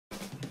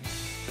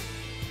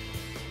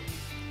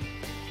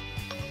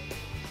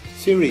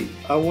Siri,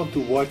 I want to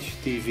watch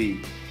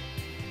TV.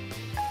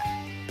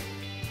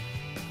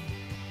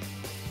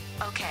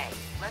 Okay,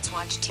 let's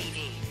watch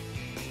TV.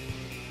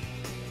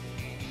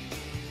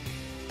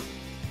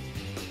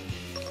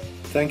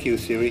 Thank you,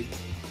 Siri.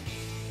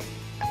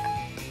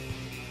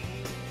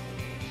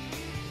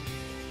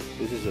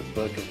 This is a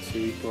bug in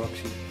Siri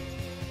Proxy.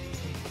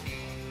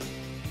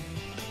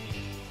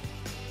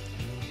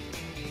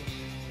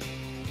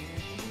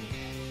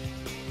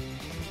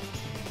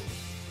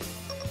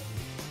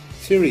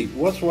 Siri,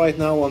 what's right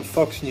now on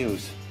Fox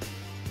News?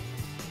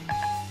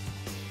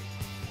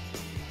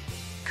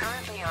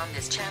 Currently on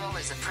this channel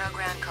is a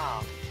program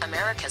called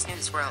America's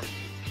Newsroom.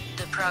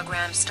 The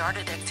program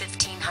started at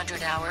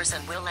 1500 hours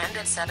and will end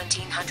at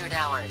 1700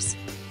 hours.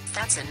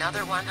 That's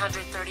another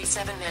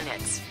 137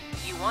 minutes.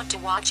 You want to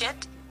watch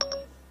it?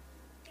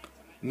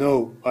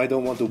 No, I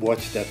don't want to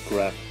watch that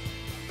crap.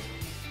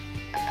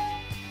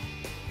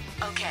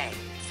 Okay,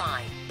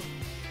 fine.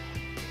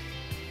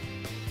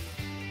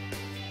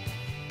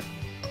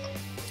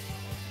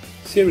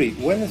 Siri,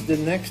 when is the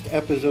next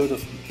episode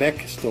of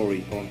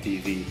Backstory on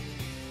TV?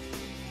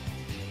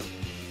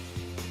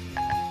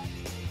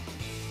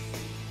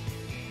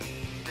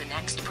 The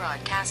next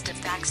broadcast of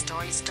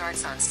Backstory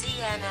starts on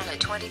CNN at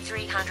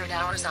 2300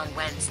 hours on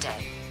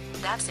Wednesday.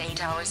 That's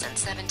 8 hours and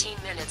 17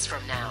 minutes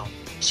from now.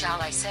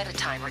 Shall I set a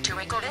timer to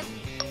record it?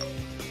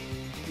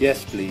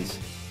 Yes, please.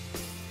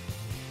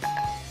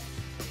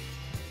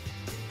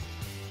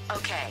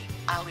 Okay,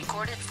 I'll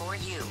record it for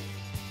you.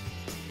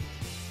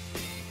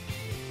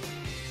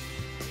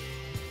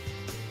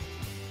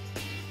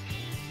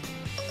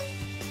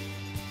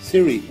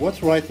 Siri,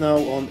 what's right now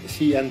on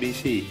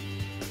CNBC?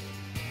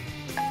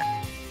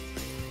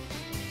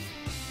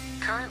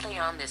 Currently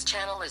on this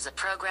channel is a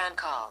program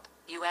called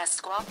US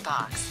Squawk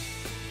Box.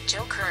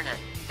 Joe Kernan,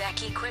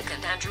 Becky Quick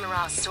and Andrew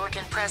Ross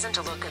Sorkin present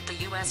a look at the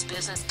US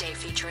Business Day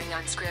featuring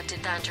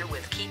unscripted banter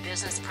with key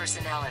business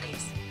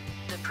personalities.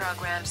 The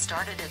program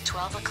started at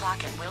 12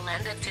 o'clock and will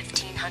end at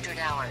 1500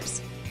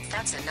 hours.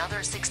 That's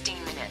another 16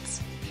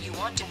 minutes. You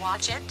want to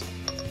watch it?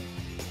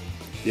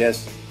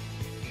 Yes.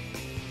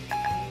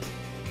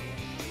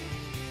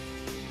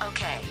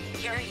 Okay,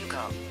 here you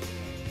go.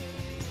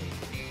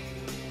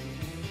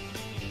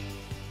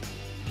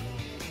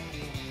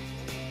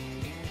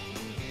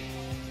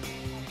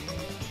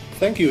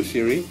 Thank you,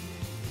 Siri.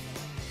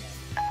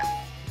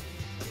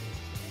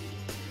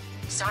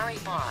 Sorry,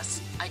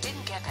 boss, I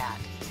didn't get that.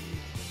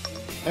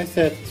 I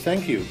said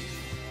thank you.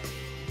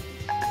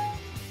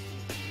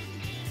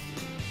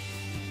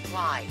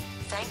 Why,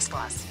 thanks,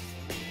 boss.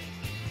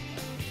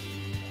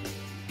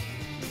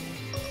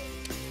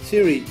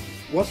 Siri,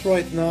 what's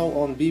right now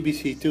on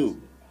BBC Two?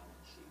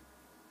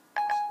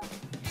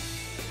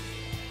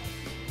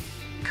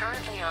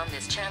 Currently on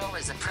this channel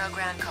is a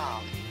program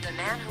called The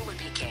Man Who Would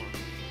Be King.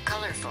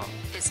 Colorful,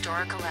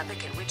 historical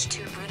epic in which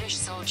two British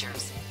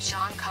soldiers,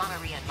 Sean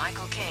Connery and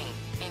Michael Caine,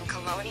 in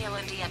colonial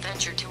India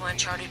venture to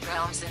uncharted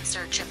realms in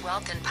search of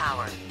wealth and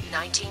power,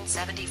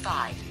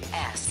 1975,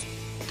 S.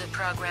 The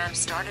program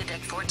started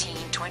at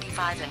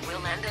 14:25 and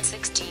will end at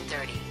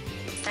 16:30.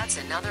 That's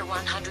another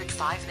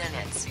 105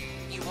 minutes.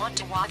 You want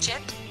to watch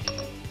it?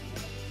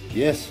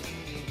 Yes.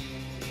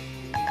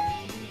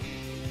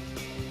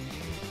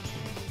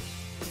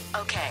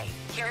 Okay,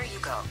 here you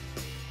go.